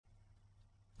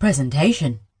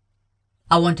Presentation.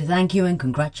 I want to thank you and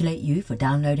congratulate you for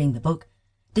downloading the book,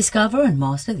 Discover and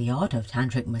Master the Art of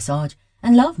Tantric Massage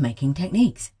and Love-Making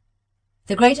Techniques.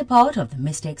 The greater part of the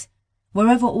mystics,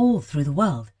 wherever all through the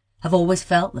world, have always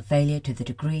felt the failure to the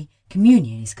degree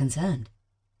communion is concerned.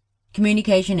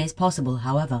 Communication is possible,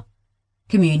 however.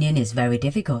 Communion is very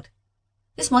difficult.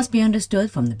 This must be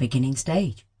understood from the beginning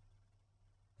stage.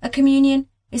 A communion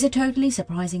is a totally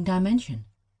surprising dimension.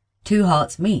 Two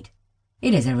hearts meet.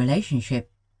 It is a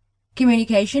relationship.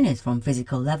 Communication is from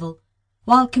physical level,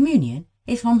 while communion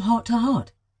is from heart to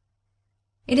heart.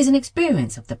 It is an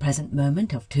experience of the present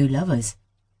moment of two lovers.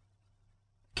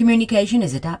 Communication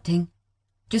is adapting.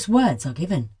 Just words are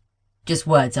given. Just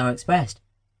words are expressed.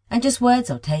 And just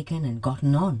words are taken and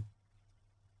gotten on.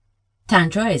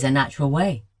 Tantra is a natural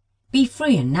way. Be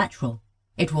free and natural.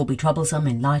 It will be troublesome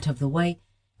in light of the way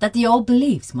that the old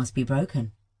beliefs must be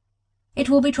broken. It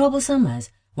will be troublesome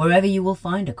as wherever you will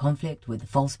find a conflict with the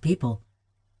false people,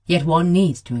 yet one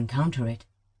needs to encounter it.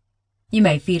 You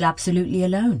may feel absolutely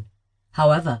alone.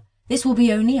 However, this will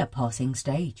be only a passing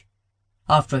stage.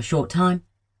 After a short time,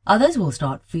 others will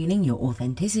start feeling your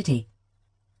authenticity.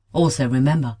 Also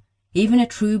remember, even a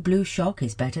true blue shock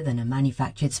is better than a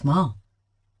manufactured smile.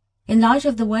 In light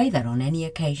of the way that on any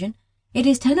occasion, it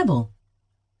is tenable.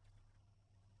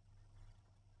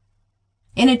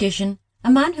 In addition, a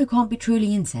man who can't be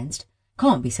truly incensed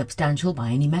can't be substantial by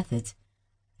any methods.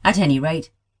 At any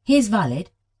rate, he is valid,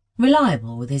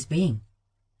 reliable with his being.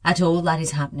 At all that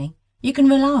is happening, you can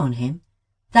rely on him,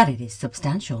 that it is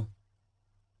substantial.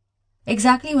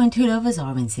 Exactly when two lovers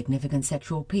are in significant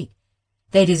sexual peak,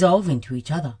 they dissolve into each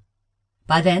other.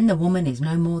 By then the woman is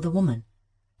no more the woman,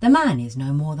 the man is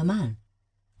no more the man.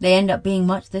 They end up being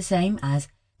much the same as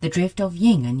the drift of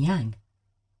yin and yang,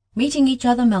 meeting each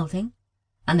other melting,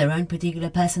 and their own particular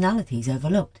personalities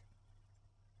overlooked.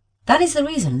 That is the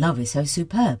reason love is so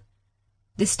superb.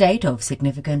 This state of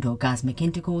significant orgasmic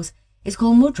intercourse is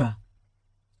called mudra.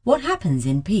 What happens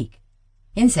in peak,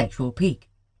 in sexual peak?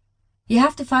 You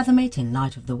have to fathom it in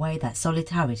light of the way that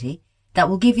solidarity that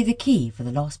will give you the key for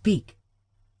the lost peak.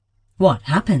 What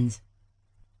happens?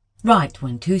 Right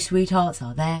when two sweethearts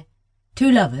are there,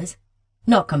 two lovers,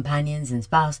 not companions and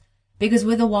spouse, because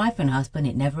with a wife and husband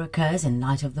it never occurs in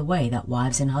light of the way that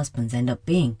wives and husbands end up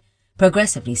being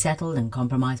progressively settled and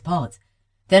compromised parts.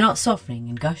 They're not suffering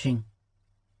and gushing.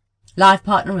 Life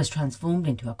partner has transformed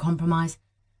into a compromise.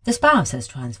 The spouse has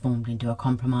transformed into a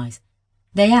compromise.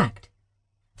 They act.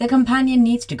 The companion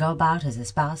needs to go about as a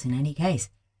spouse in any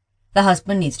case. The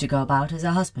husband needs to go about as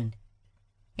a husband.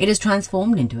 It is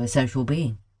transformed into a social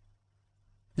being.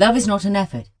 Love is not an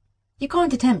effort. You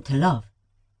can't attempt to love.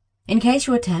 In case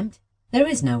you attempt, there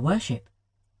is no worship.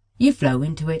 You flow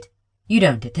into it. You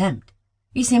don't attempt.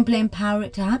 You simply empower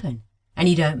it to happen, and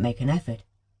you don't make an effort.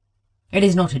 It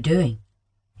is not a doing.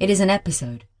 It is an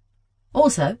episode.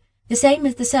 Also, the same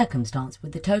as the circumstance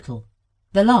with the total,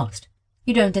 the last.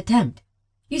 You don't attempt.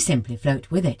 You simply float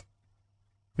with it.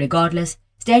 Regardless,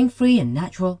 staying free and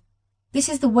natural, this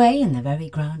is the way and the very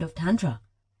ground of Tantra.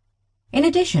 In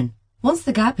addition, once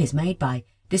the gap is made by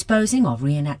disposing of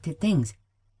reenacted things,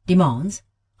 demands,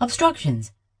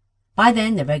 obstructions, by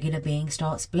then the regular being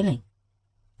starts spilling.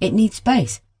 It needs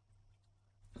space.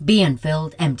 Be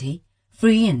unfilled, empty,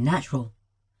 free and natural.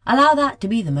 Allow that to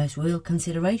be the most real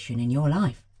consideration in your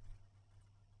life.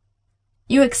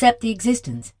 You accept the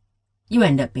existence. You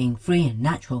end up being free and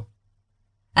natural.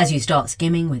 As you start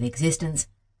skimming with existence,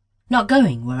 not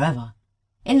going wherever,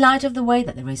 in light of the way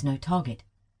that there is no target,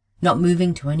 not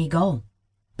moving to any goal,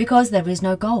 because there is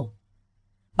no goal.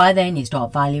 By then you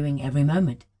start valuing every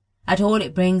moment, at all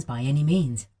it brings by any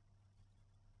means.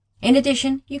 In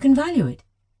addition, you can value it,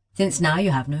 since now you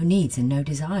have no needs and no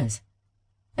desires.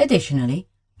 Additionally,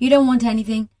 you don't want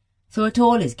anything, so at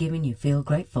all is given you feel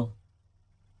grateful.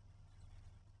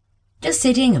 Just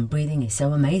sitting and breathing is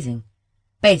so amazing.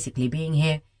 Basically being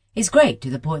here is great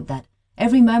to the point that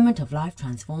every moment of life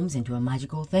transforms into a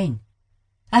magical thing,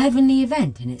 a heavenly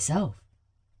event in itself.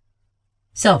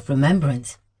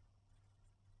 Self-remembrance.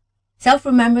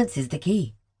 Self-remembrance is the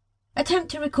key.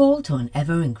 Attempt to recall to an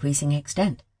ever-increasing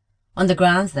extent, on the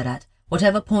grounds that at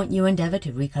whatever point you endeavour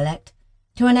to recollect,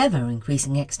 to an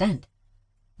ever-increasing extent,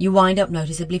 you wind up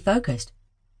noticeably focused.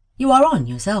 You are on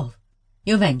yourself.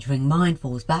 Your venturing mind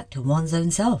falls back to one's own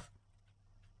self.